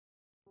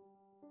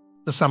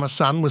The summer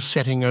sun was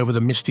setting over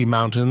the misty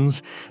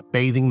mountains,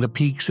 bathing the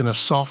peaks in a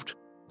soft,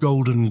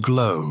 golden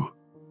glow.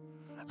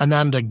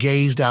 Ananda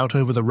gazed out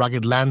over the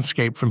rugged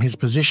landscape from his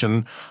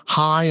position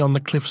high on the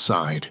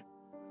cliffside.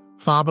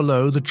 Far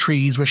below, the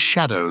trees were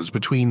shadows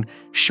between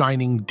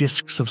shining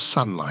discs of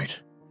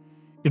sunlight.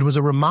 It was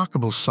a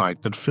remarkable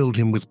sight that filled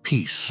him with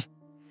peace.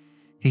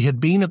 He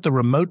had been at the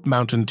remote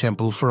mountain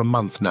temple for a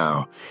month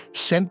now,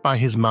 sent by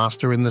his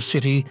master in the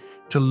city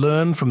to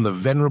learn from the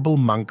venerable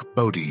monk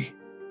Bodhi.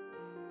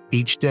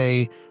 Each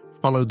day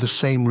followed the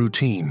same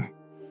routine,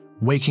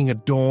 waking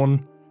at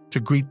dawn to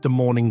greet the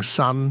morning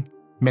sun,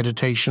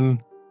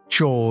 meditation,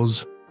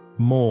 chores,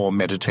 more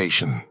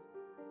meditation.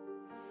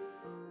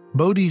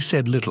 Bodhi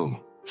said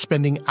little,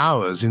 spending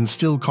hours in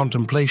still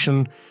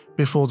contemplation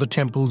before the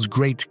temple's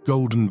great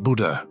golden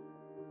Buddha.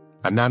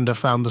 Ananda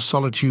found the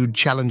solitude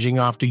challenging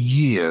after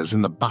years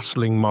in the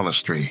bustling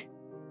monastery.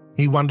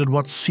 He wondered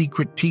what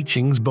secret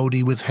teachings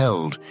Bodhi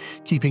withheld,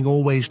 keeping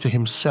always to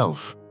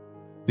himself.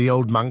 The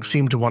old monk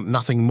seemed to want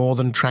nothing more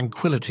than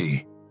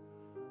tranquility.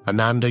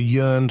 Ananda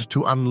yearned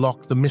to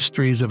unlock the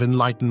mysteries of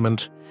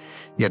enlightenment,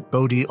 yet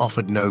Bodhi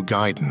offered no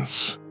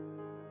guidance.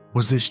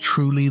 Was this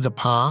truly the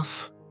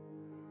path?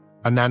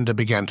 Ananda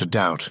began to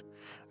doubt.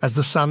 As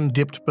the sun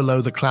dipped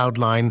below the cloud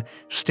line,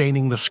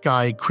 staining the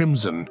sky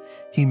crimson,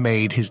 he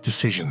made his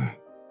decision.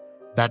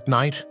 That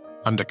night,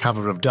 under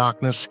cover of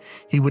darkness,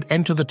 he would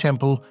enter the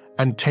temple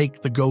and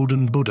take the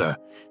golden Buddha,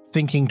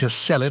 thinking to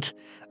sell it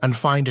and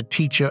find a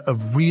teacher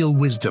of real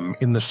wisdom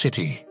in the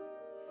city.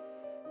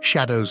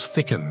 Shadows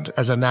thickened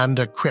as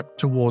Ananda crept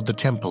toward the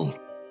temple.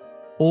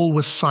 All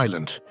was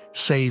silent,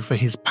 save for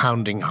his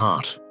pounding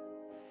heart.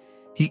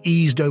 He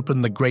eased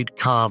open the great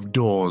carved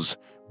doors,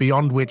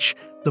 beyond which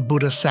the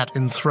Buddha sat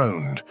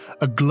enthroned,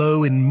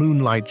 aglow in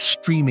moonlight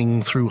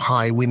streaming through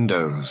high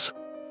windows.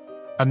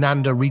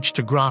 Ananda reached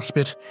to grasp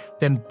it,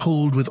 then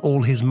pulled with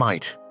all his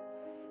might.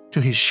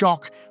 To his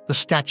shock, the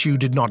statue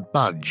did not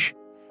budge.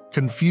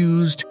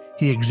 Confused,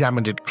 he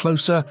examined it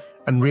closer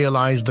and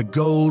realized the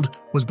gold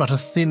was but a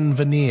thin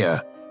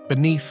veneer.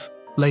 Beneath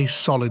lay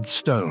solid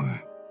stone.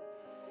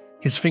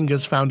 His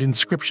fingers found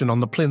inscription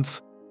on the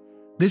plinth.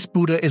 "This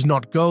Buddha is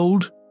not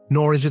gold,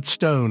 nor is it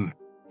stone.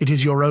 It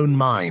is your own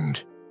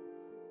mind."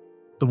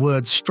 The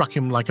words struck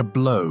him like a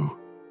blow.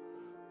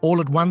 All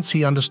at once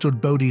he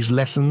understood Bodhi's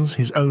lessons,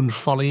 his own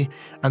folly,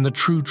 and the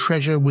true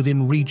treasure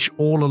within reach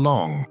all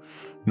along,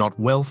 not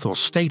wealth or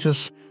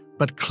status,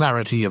 but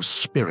clarity of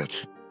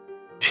spirit.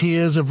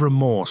 Tears of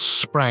remorse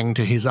sprang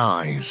to his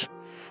eyes.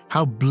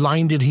 How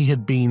blinded he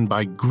had been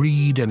by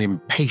greed and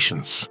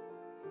impatience.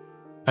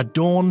 At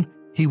dawn,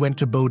 he went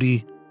to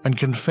Bodhi and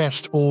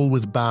confessed all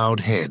with bowed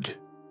head.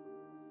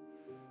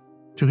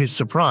 To his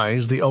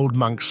surprise, the old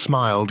monk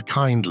smiled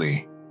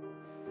kindly.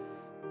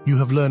 "You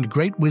have learned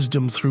great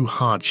wisdom through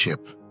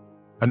hardship.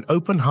 An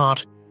open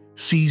heart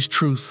sees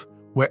truth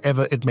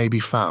wherever it may be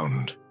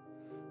found.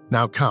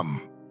 Now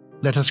come,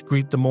 let us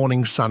greet the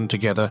morning sun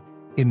together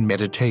in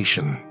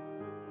meditation."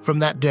 From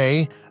that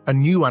day, a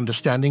new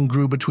understanding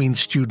grew between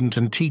student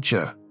and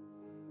teacher.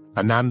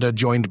 Ananda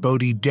joined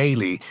Bodhi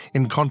daily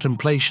in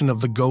contemplation of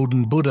the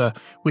golden Buddha,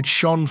 which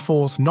shone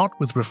forth not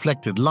with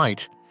reflected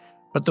light,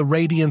 but the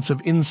radiance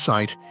of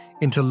insight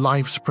into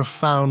life's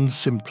profound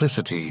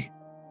simplicity.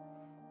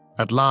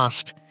 At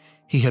last,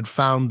 he had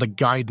found the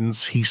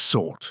guidance he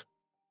sought.